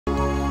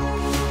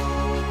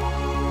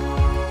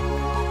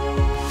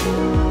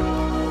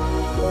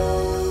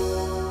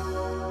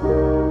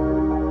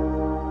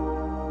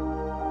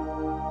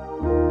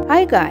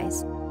Hi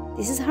guys,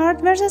 this is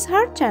Heart vs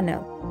Heart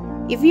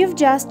channel. If you've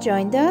just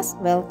joined us,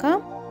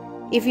 welcome.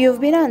 If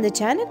you've been on the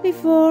channel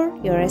before,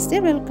 you're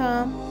still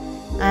welcome.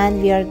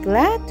 And we are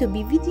glad to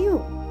be with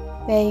you.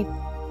 Babe,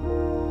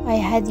 I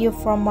had you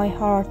from my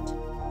heart.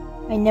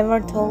 I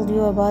never told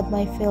you about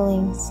my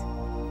feelings.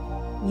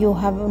 You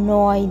have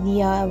no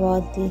idea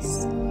about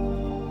this.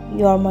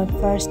 You are my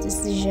first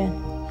decision.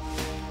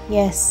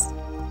 Yes,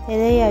 the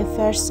day I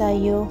first saw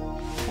you,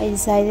 I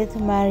decided to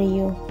marry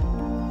you.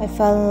 I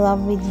fell in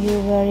love with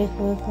you very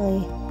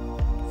quickly.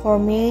 For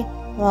me,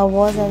 love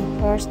was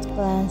at first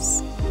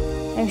glance.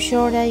 I'm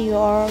sure that you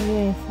are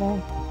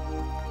uniform.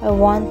 I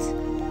want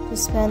to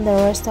spend the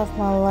rest of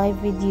my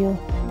life with you.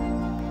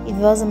 It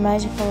was a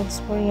magical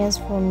experience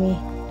for me.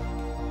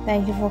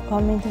 Thank you for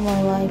coming to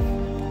my life.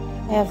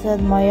 I have to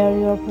admire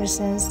your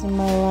presence in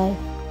my life.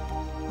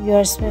 You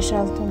are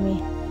special to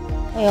me.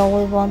 I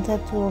always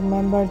wanted to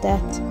remember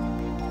that.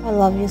 I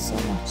love you so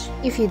much.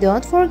 If you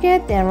don't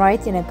forget, then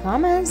write in the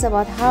comments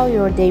about how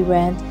your day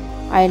went.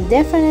 I'll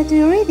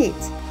definitely read it.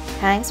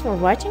 Thanks for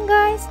watching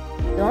guys.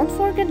 Don't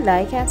forget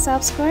like and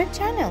subscribe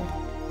channel.